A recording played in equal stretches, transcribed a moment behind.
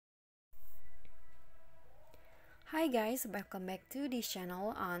Hi guys, welcome back to this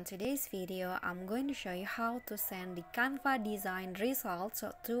channel. On today's video, I'm going to show you how to send the Canva design results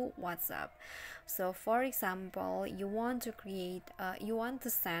to WhatsApp. So for example, you want to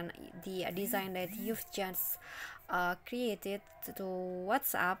send the design that you've just created to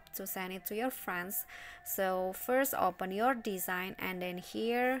WhatsApp to send it to your friends. So first open your design, and then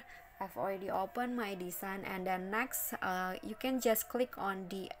here I've already opened my design, and then next you can just click on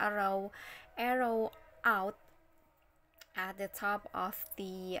the arrow out at the top of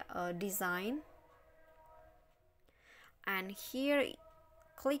the design, and here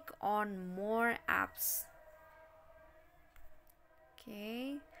click on more apps.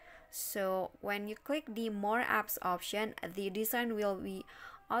 Okay, so when you click the more apps option, the design will be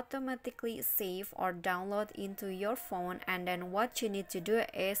automatically save or download into your phone, and then what you need to do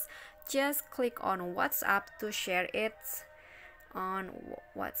is just click on WhatsApp to share it on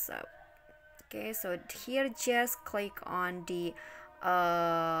WhatsApp. Okay, so here just click on the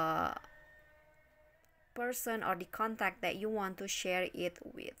person or the contact that you want to share it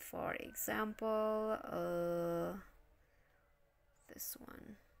with. For example, this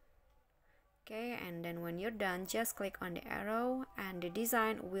one. Okay, and then when you're done, just click on the arrow and the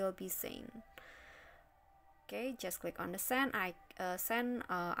design will be sent. Okay, just click on the send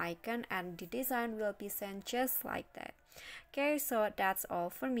icon and the design will be sent just like that. Okay, so that's all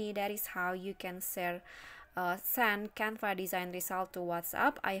for me. That is how you can send Canva design result to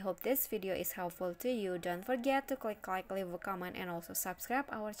WhatsApp. I hope this video is helpful to you. Don't forget to click like, leave a comment, and also subscribe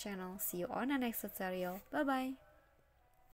our channel. See you on the next tutorial. Bye bye.